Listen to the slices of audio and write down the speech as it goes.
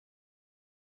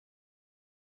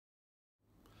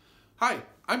Hi,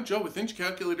 I'm Joe with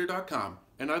inchcalculator.com,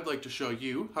 and I'd like to show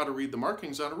you how to read the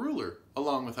markings on a ruler,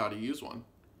 along with how to use one.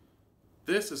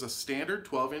 This is a standard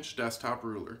 12-inch desktop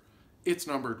ruler. It's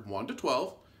numbered 1 to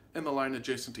 12, and the line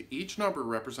adjacent to each number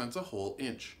represents a whole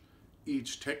inch.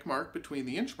 Each tick mark between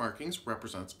the inch markings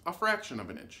represents a fraction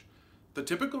of an inch. The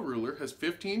typical ruler has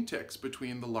 15 ticks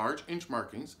between the large inch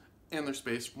markings, and they're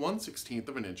spaced 1/16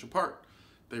 of an inch apart.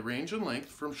 They range in length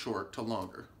from short to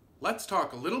longer. Let's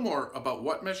talk a little more about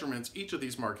what measurements each of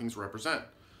these markings represent.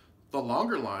 The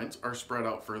longer lines are spread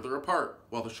out further apart,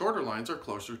 while the shorter lines are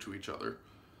closer to each other.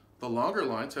 The longer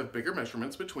lines have bigger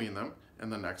measurements between them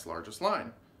and the next largest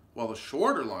line, while the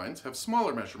shorter lines have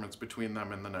smaller measurements between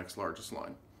them and the next largest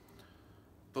line.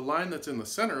 The line that's in the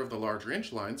center of the larger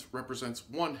inch lines represents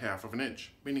 1/2 of an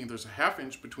inch, meaning there's a 1/2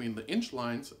 inch between the inch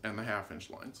lines and the 1/2 inch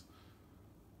lines.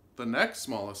 The next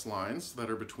smallest lines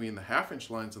that are between the 1/2 inch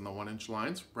lines and the 1 inch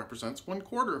lines represents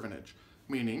 1/4 of an inch,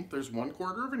 meaning there's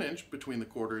 1/4 of an inch between the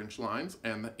 1/4 inch lines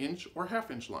and the inch or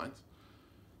 1/2 inch lines.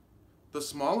 The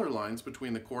smaller lines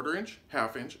between the 1/4 inch,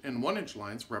 1/2 inch, and 1 inch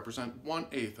lines represent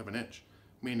 1/8 of an inch,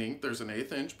 meaning there's an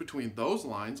 1/8 inch between those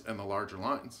lines and the larger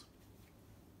lines.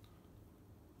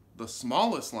 The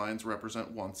smallest lines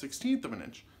represent 1/16 of an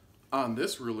inch. On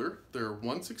this ruler, there are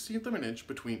 1/16 of an inch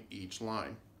between each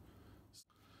line.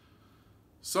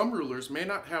 Some rulers may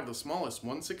not have the smallest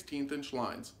 1/16 inch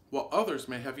lines, while others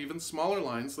may have even smaller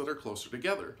lines that are closer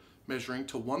together, measuring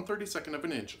to 1/32 of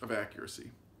an inch of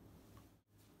accuracy.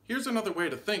 Here's another way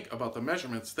to think about the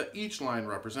measurements that each line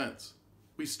represents.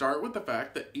 We start with the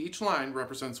fact that each line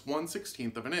represents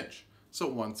 1/16 of an inch, so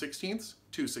 1/16,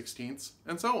 2/16,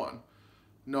 and so on.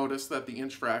 Notice that the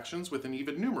inch fractions with an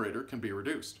even numerator can be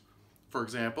reduced. For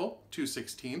example,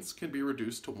 2/16 can be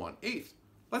reduced to 1/8.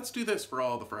 Let's do this for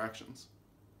all the fractions.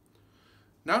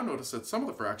 Now notice that some of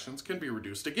the fractions can be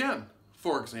reduced again.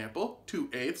 For example,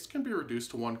 2/8 can be reduced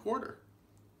to 1/4.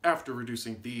 After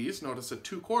reducing these, notice that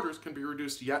 2/4 can be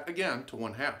reduced yet again to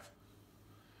 1/2.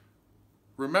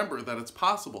 Remember that it's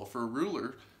possible for a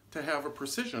ruler to have a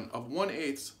precision of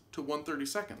 1/8 to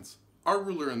 1/32. Our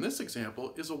ruler in this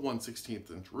example is a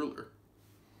 1/16 inch ruler.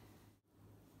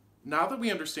 Now that we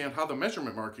understand how the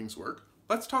measurement markings work,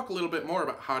 let's talk a little bit more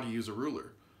about how to use a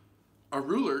ruler. A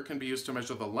ruler can be used to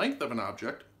measure the length of an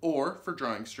object or for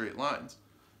drawing straight lines.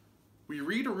 We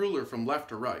read a ruler from left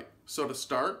to right, so to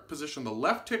start, position the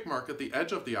left tick mark at the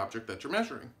edge of the object that you're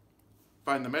measuring.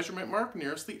 Find the measurement mark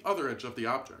nearest the other edge of the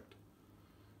object.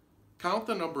 Count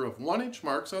the number of 1-inch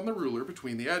marks on the ruler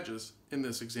between the edges. In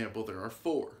this example, there are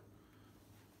 4.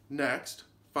 Next,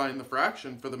 find the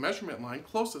fraction for the measurement line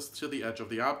closest to the edge of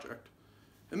the object.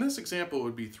 In this example, it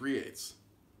would be 3/8.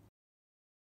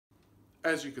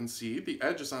 As you can see, the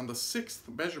edge is on the 6th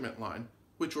measurement line,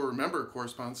 which you'll remember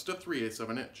corresponds to 3/8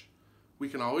 of an inch. We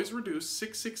can always reduce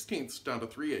 6/16 down to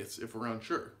 3/8 if we're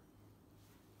unsure.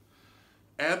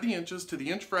 Add the inches to the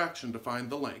inch fraction to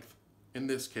find the length. In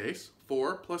this case,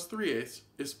 4 plus 3/8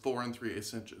 is 4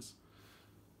 3/8 inches.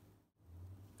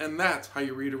 And that's how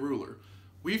you read a ruler.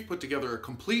 We've put together a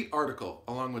complete article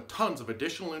along with tons of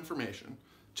additional information.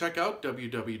 Check out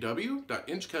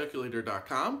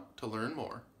www.inchcalculator.com to learn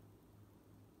more.